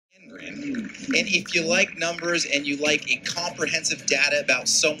And if you like numbers and you like a comprehensive data about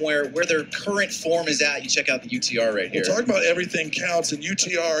somewhere where their current form is at, you check out the UTR right here. We'll talk about everything counts, and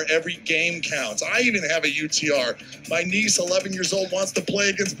UTR, every game counts. I even have a UTR. My niece, 11 years old, wants to play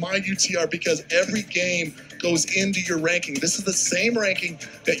against my UTR because every game goes into your ranking. This is the same ranking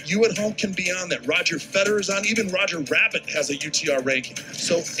that you at home can be on, that Roger Federer is on. Even Roger Rabbit has a UTR ranking.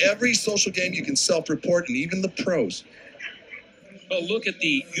 So every social game you can self-report, and even the pros. Well, look at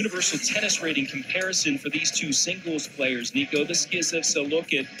the universal tennis rating comparison for these two singles players, Nico. This gives us a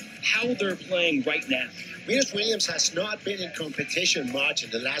look at how they're playing right now. Venus Williams has not been in competition much in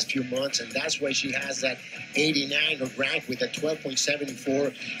the last few months, and that's why she has that 89 rank with a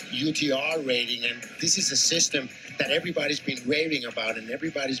 12.74 UTR rating. And this is a system that everybody's been raving about and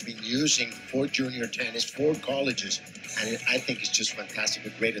everybody's been using for junior tennis, for colleges. And I think it's just fantastic, a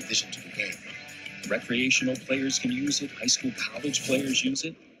great addition to the game. Recreational players can use it. High school, college players use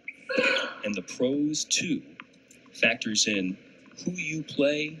it. And the pros, too. Factors in who you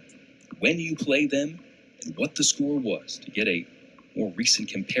play, when you play them, and what the score was to get a more recent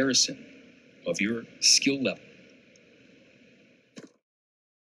comparison of your skill level.